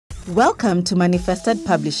Welcome to Manifested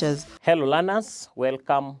Publishers. Hello learners,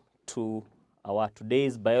 welcome to our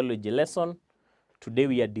today's biology lesson. Today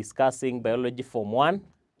we are discussing biology form 1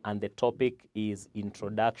 and the topic is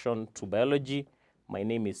Introduction to Biology. My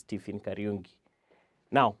name is Stephen Kariungi.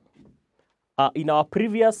 Now, in our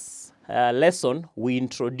previous lesson, we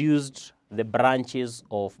introduced the branches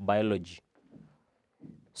of biology.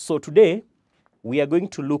 So today, we are going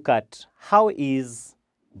to look at how is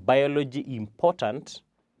biology important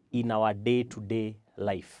in our day-to-day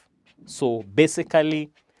life. So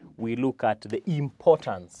basically, we look at the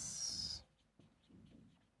importance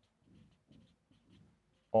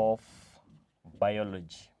of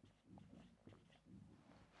biology.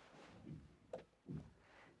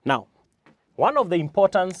 Now, one of the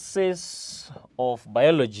importances of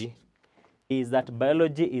biology is that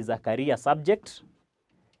biology is a career subject,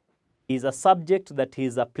 is a subject that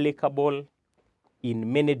is applicable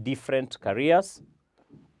in many different careers,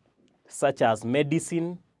 such as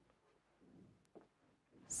medicine,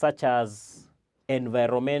 such as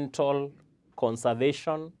environmental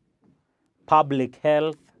conservation, public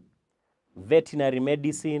health, veterinary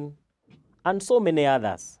medicine, and so many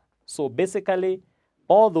others. So basically,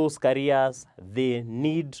 all those careers, they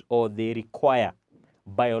need or they require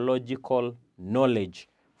biological knowledge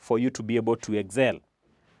for you to be able to excel.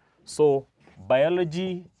 So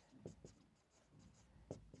biology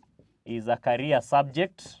is a career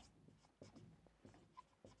subject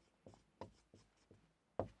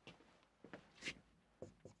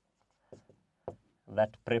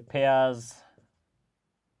that prepares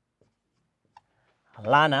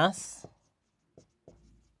learners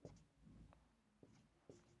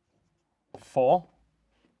for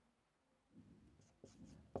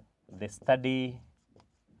the study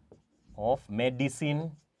of medicine,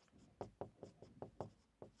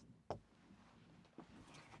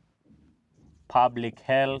 public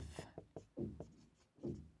health,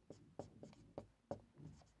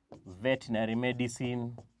 veterinary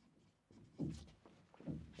medicine,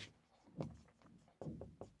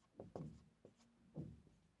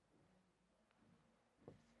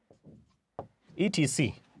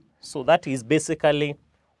 etc. So that is basically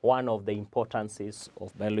one of the importances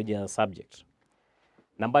of biology as a subject.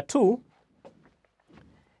 Number 2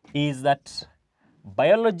 is that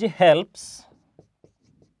biology helps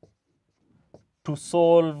to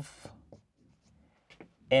solve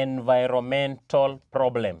environmental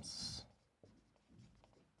problems.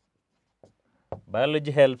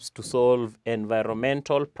 Biology helps to solve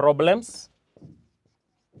environmental problems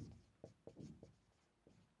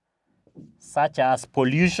such as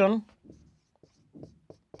pollution,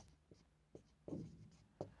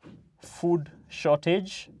 food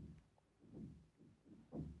shortage,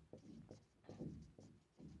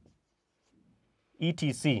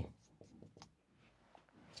 etc.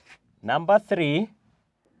 Number 3,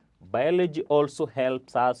 biology also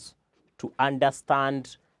helps us to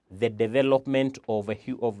understand the development of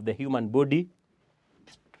the human body,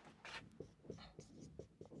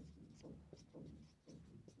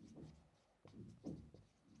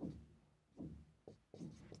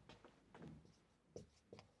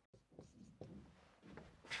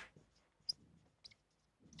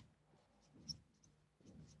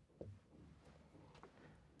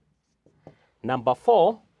 Number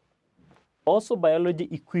 4, also biology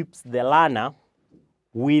equips the learner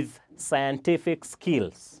with scientific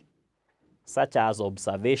skills such as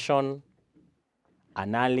observation,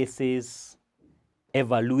 analysis,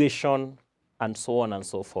 evaluation, and so on and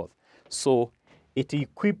so forth. So it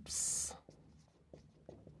equips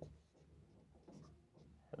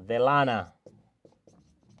the learner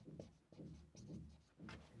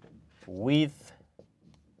with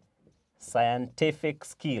scientific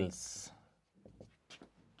skills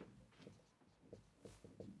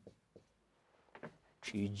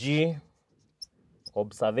e.g.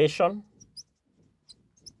 observation,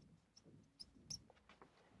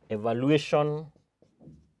 evaluation,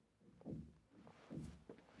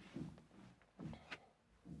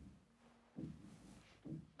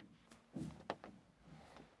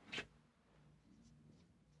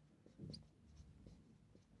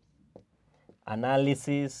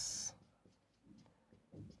 analysis,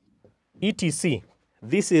 etc.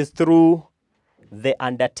 This is through the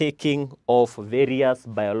undertaking of various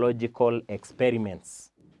biological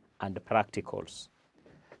experiments and practicals.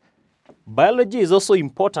 Biology is also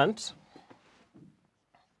important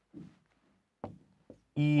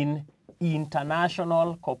in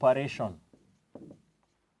international cooperation.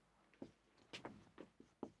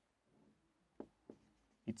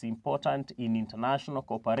 It's important in international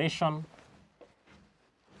cooperation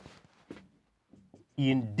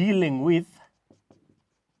in dealing with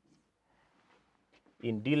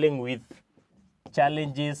in dealing with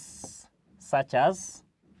challenges such as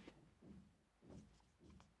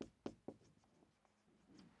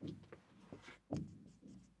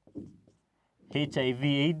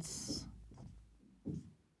HIV/AIDS,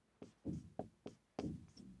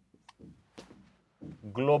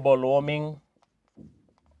 global warming,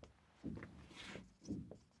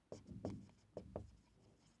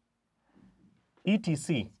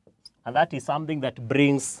 etc. And that is something that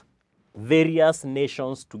brings various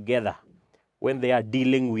nations together when they are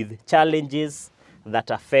dealing with challenges that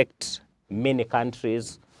affect many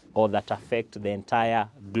countries or that affect the entire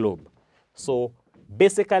globe. So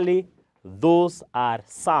basically, those are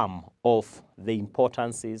some of the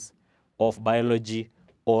importances of biology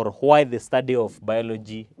or why the study of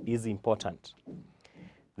biology is important.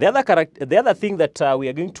 The other thing that we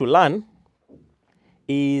are going to learn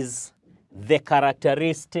is the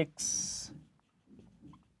characteristics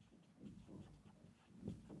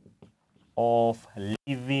of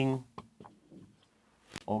living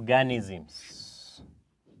organisms.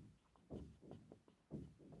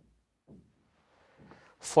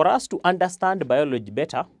 For us to understand biology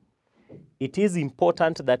better, it is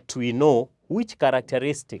important that we know which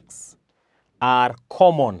characteristics are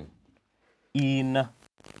common in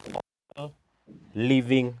all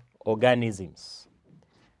living organisms.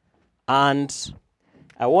 And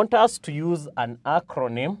I want us to use an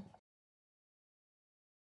acronym.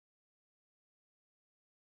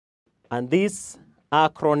 And this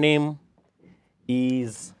acronym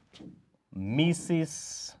is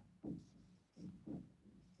Mrs.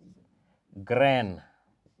 Gren.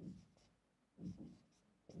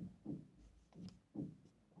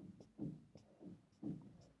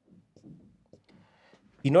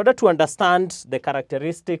 In order to understand the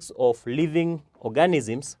characteristics of living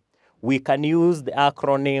organisms, we can use the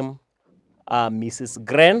acronym Mrs.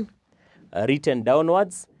 Gren, written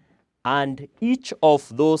downwards, and each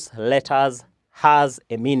of those letters has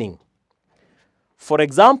a meaning. For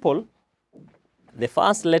example, the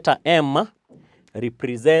first letter M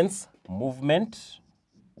represents movement.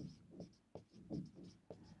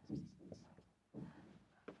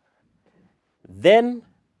 Then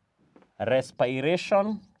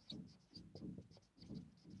respiration,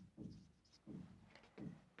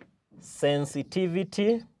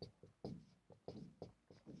 sensitivity,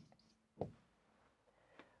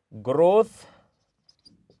 growth,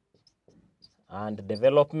 and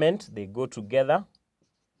development. They go together.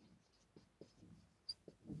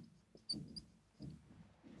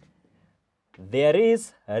 There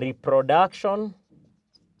is reproduction,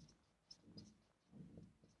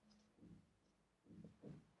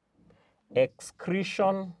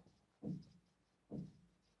 excretion,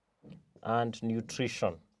 and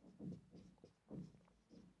nutrition.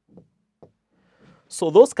 So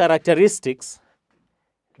those characteristics,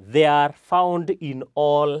 they are found in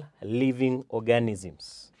all living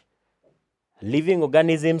organisms. Living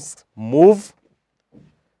organisms move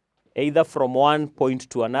either from one point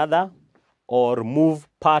to another or move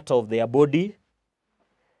part of their body.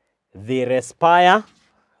 They respire,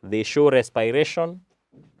 they show respiration,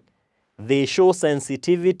 they show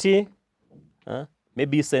sensitivity,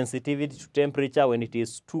 maybe sensitivity to temperature when it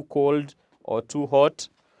is too cold or too hot.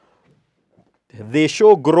 They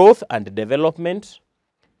show growth and development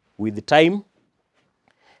with time.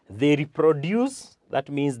 They reproduce, that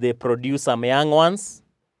means they produce some young ones.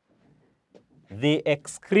 They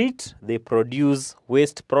excrete, they produce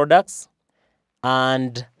waste products,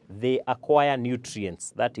 and they acquire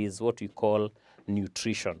nutrients. That is what we call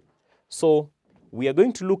nutrition. So we are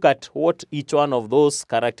going to look at what each one of those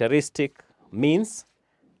characteristics means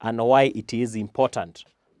and why it is important.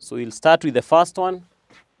 So we'll start with the first one,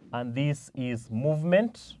 and this is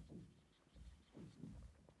movement.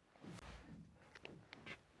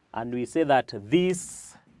 And we say that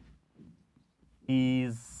this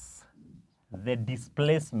is the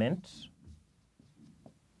displacement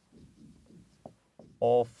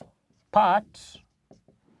of part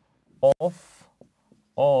of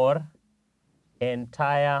or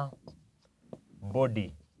entire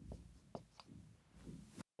body.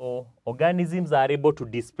 So organisms are able to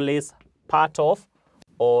displace part of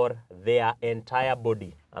or their entire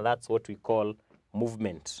body, and that's what we call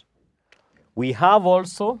movement. We have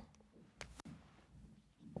also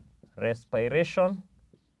respiration,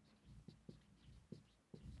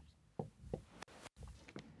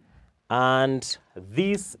 and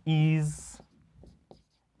this is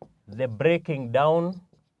the breaking down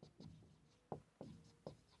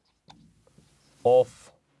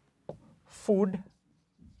of food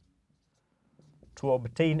to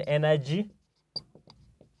obtain energy.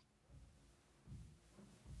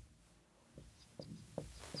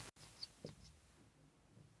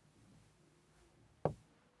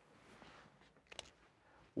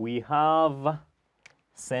 we have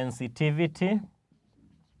sensitivity,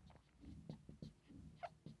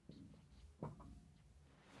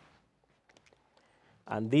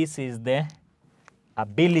 and this is the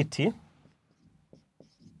ability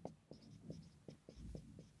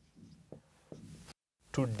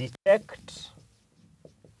to detect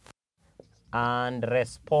and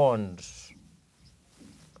respond to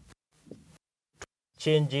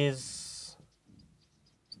changes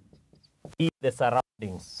in the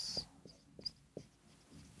surroundings.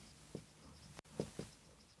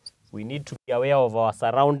 We need to be aware of our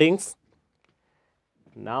surroundings.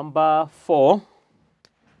 Number 4,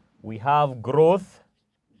 we have growth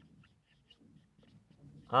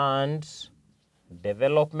and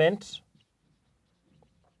development.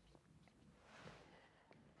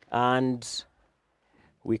 And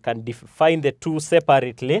we can define the two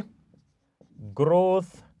separately.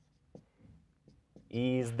 Growth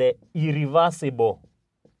is the irreversible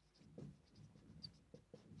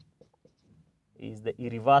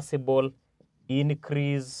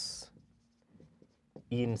increase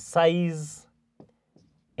in size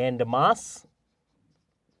and mass.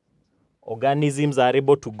 Organisms are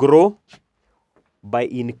able to grow by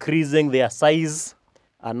increasing their size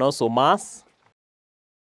and also mass.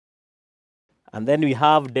 And then we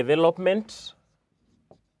have development,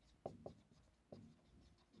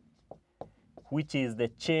 which is the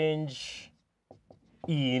change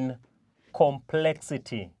in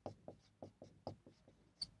complexity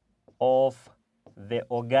of the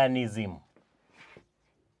organism.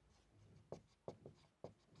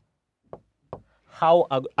 How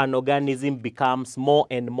an organism becomes more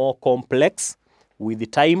and more complex with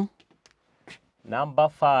time. Number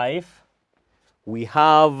 5, we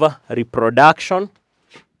have reproduction.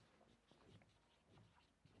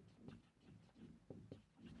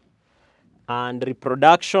 And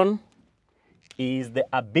reproduction is the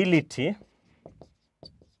ability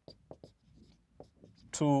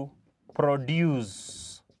to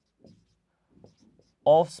produce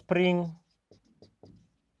offspring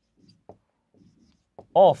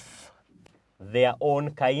of their own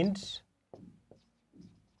kind.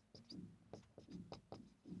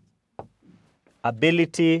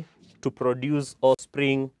 Ability to produce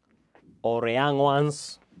offspring or young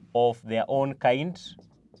ones of their own kind.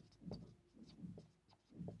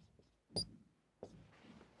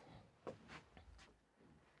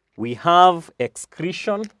 We have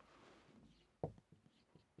excretion.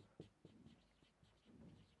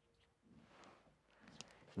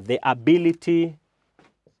 The ability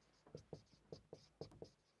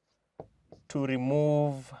to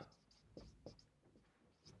remove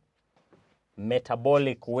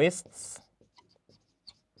metabolic wastes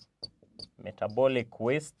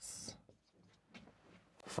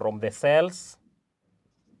from the cells.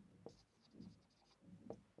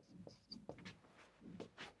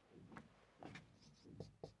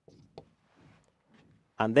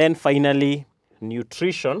 And then finally,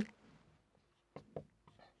 nutrition.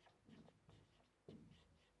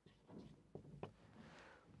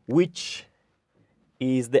 Which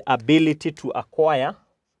is the ability to acquire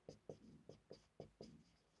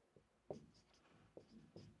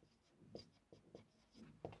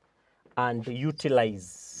and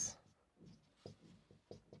utilize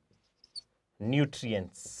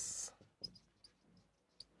nutrients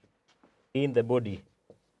in the body.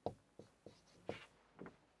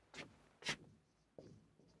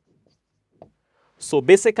 So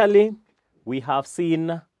basically, we have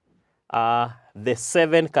seen the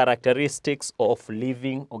 7 characteristics of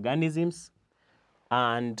living organisms,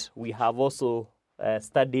 and we have also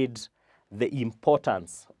studied the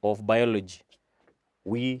importance of biology.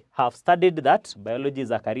 We have studied that biology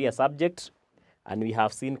is a career subject, and we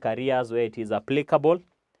have seen careers where it is applicable.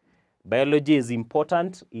 Biology is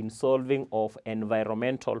important in solving of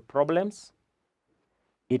environmental problems.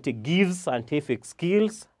 It gives scientific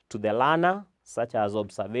skills to the learner, such as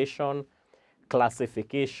observation,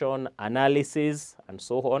 classification, analysis, and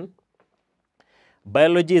so on.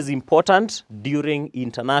 Biology is important during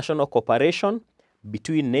international cooperation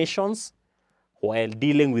between nations while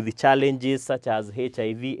dealing with the challenges such as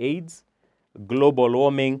HIV/AIDS, global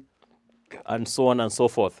warming, and so on and so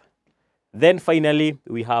forth. Then finally,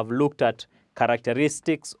 we have looked at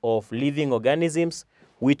characteristics of living organisms,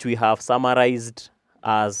 which we have summarized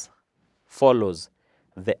as follows.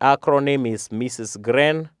 The acronym is Mrs.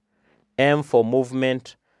 Gren. M for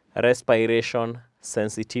movement, respiration,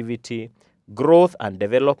 sensitivity, growth and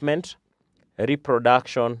development,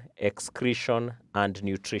 reproduction, excretion, and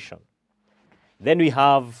nutrition. Then we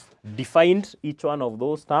have defined each one of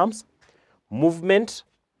those terms. Movement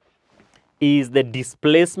is the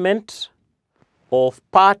displacement of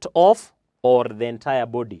part of or the entire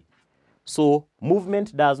body. So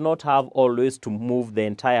movement does not have always to move the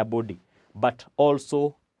entire body, but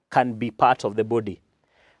also can be part of the body.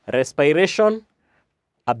 Respiration,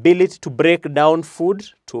 ability to break down food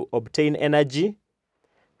to obtain energy.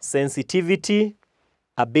 Sensitivity,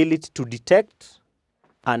 ability to detect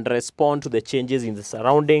and respond to the changes in the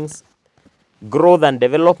surroundings. Growth and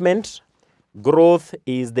development. Growth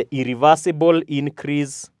is the irreversible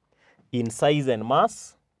increase in size and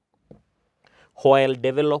mass, while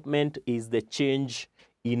development is the change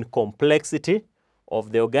in complexity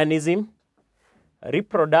of the organism.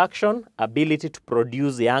 Reproduction, ability to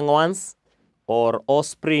produce young ones or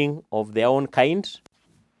offspring of their own kind.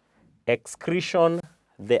 Excretion,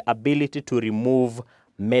 the ability to remove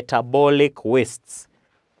metabolic wastes,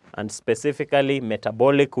 and specifically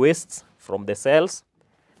metabolic wastes from the cells.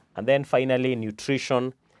 And then finally,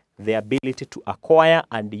 nutrition, the ability to acquire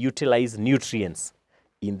and utilize nutrients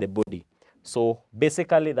in the body. So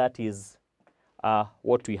basically that is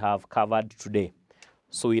what we have covered today.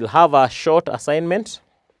 So we'll have a short assignment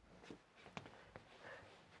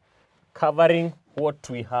covering what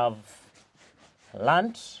we have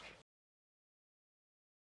learned.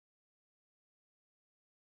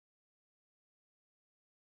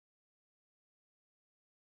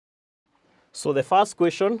 So the first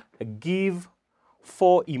question, give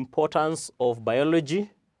 4 importance of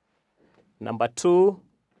biology. Number 2,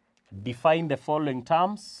 define the following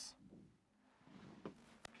terms.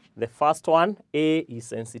 The first one, A, is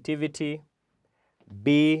sensitivity,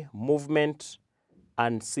 B, movement,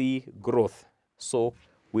 and C, growth. So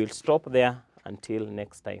we'll stop there until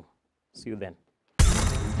next time. See you then.